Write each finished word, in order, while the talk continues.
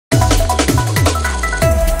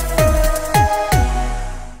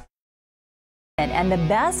And the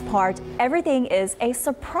best part, everything is a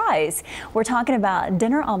surprise. We're talking about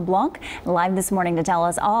Dinner en Blanc. Live this morning to tell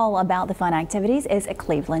us all about the fun activities is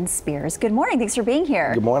Cleveland Spears. Good morning. Thanks for being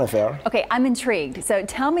here. Good morning, Farrah. Okay, I'm intrigued. So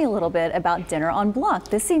tell me a little bit about Dinner en Blanc.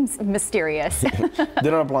 This seems mysterious.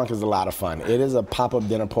 Dinner en Blanc is a lot of fun. It is a pop-up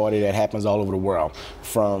dinner party that happens all over the world,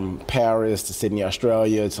 from Paris to Sydney,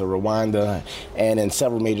 Australia, to Rwanda, and in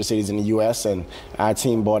several major cities in the U.S. And our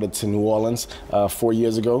team brought it to New Orleans 4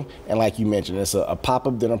 years ago. And like you mentioned, it's a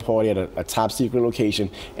pop-up dinner party at a top secret location,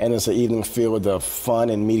 and it's an evening filled with fun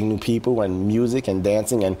and meeting new people and music and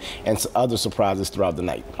dancing and other surprises throughout the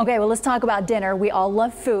night. Okay, well, let's talk about dinner. We all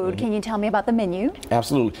love food. Can you tell me about the menu?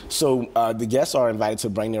 Absolutely. So the guests are invited to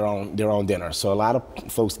bring their own dinner. So a lot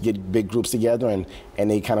of folks get big groups together and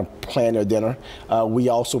they kind of plan their dinner. We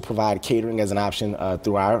also provide catering as an option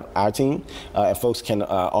through our team, and folks can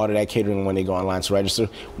order that catering when they go online to register.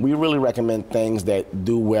 We really recommend things that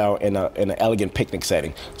do well in an elegant picnic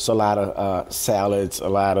setting. So a lot of salads, a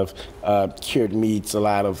lot of cured meats, a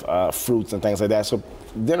lot of fruits and things like that. So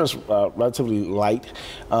dinner's relatively light,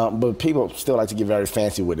 but people still like to get very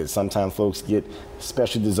fancy with it. Sometimes folks get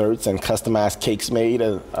special desserts and customized cakes made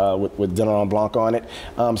with Dinner en Blanc on it.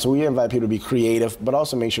 So we invite people to be creative, but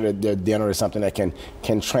also make sure that their dinner is something that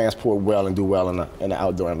can transport well and do well in an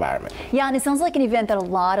outdoor environment. Yeah, and it sounds like an event that a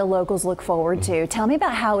lot of locals look forward to. Tell me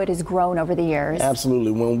about how it has grown over the years.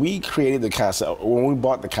 Absolutely. When we created the concept, when we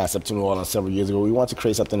brought the concept to New Orleans several years ago, we wanted to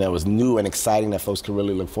create something that was new and exciting that folks could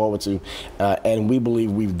really look forward to, and we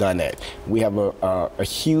believe we've done that. We have a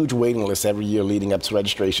huge waiting list every year leading up to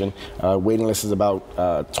registration. Waiting list is about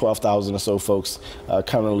 12,000 or so folks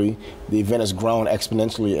currently. The event has grown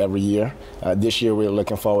exponentially every year. This year we're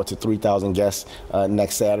looking forward to 3,000 guests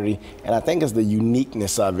next Saturday, and I think it's the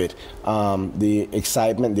uniqueness of it, the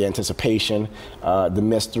excitement, the anticipation, the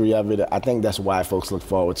mystery of it. I think that's why folks look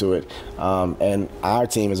forward to it, and our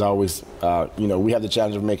team is always, we have the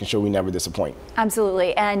challenge of making sure we never disappoint.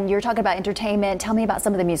 Absolutely. And you're talking about entertainment. Tell me about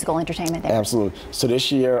some of the musical entertainment there. Absolutely. So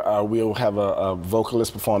this year we'll have a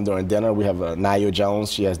vocalist perform during dinner. We have Nayo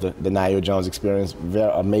Jones. She has the Nayo Jones experience.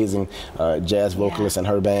 Very amazing jazz vocalist and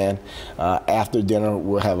her band. After dinner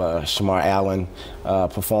we'll have Shamar Allen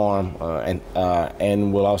perform,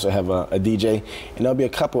 and we'll also have a DJ. And there'll be a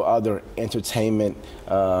couple other entertainment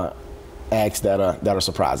acts that are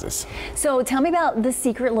surprises. So tell me about the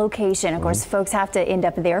secret location. Of course, folks have to end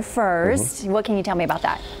up there first. What can you tell me about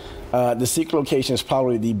that? The secret location is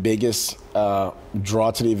probably the biggest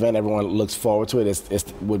draw to the event. Everyone looks forward to it.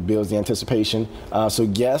 It's what builds the anticipation. So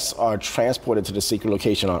guests are transported to the secret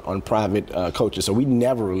location on private coaches. So we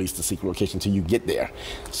never release the secret location until you get there.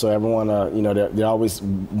 So everyone, they're always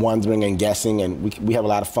wondering and guessing, and we have a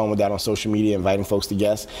lot of fun with that on social media, inviting folks to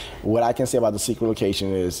guess. What I can say about the secret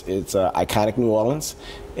location is it's iconic New Orleans.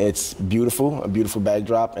 It's beautiful, a beautiful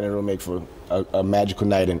backdrop, and it'll make for a magical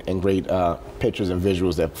night and great pictures and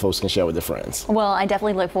visuals that folks can share with their friends. Well, I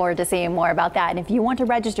definitely look forward to seeing more about that. And if you want to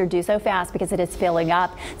register, do so fast because it is filling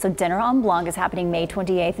up. So Dinner en Blanc is happening May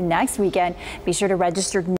 28th next weekend. Be sure to register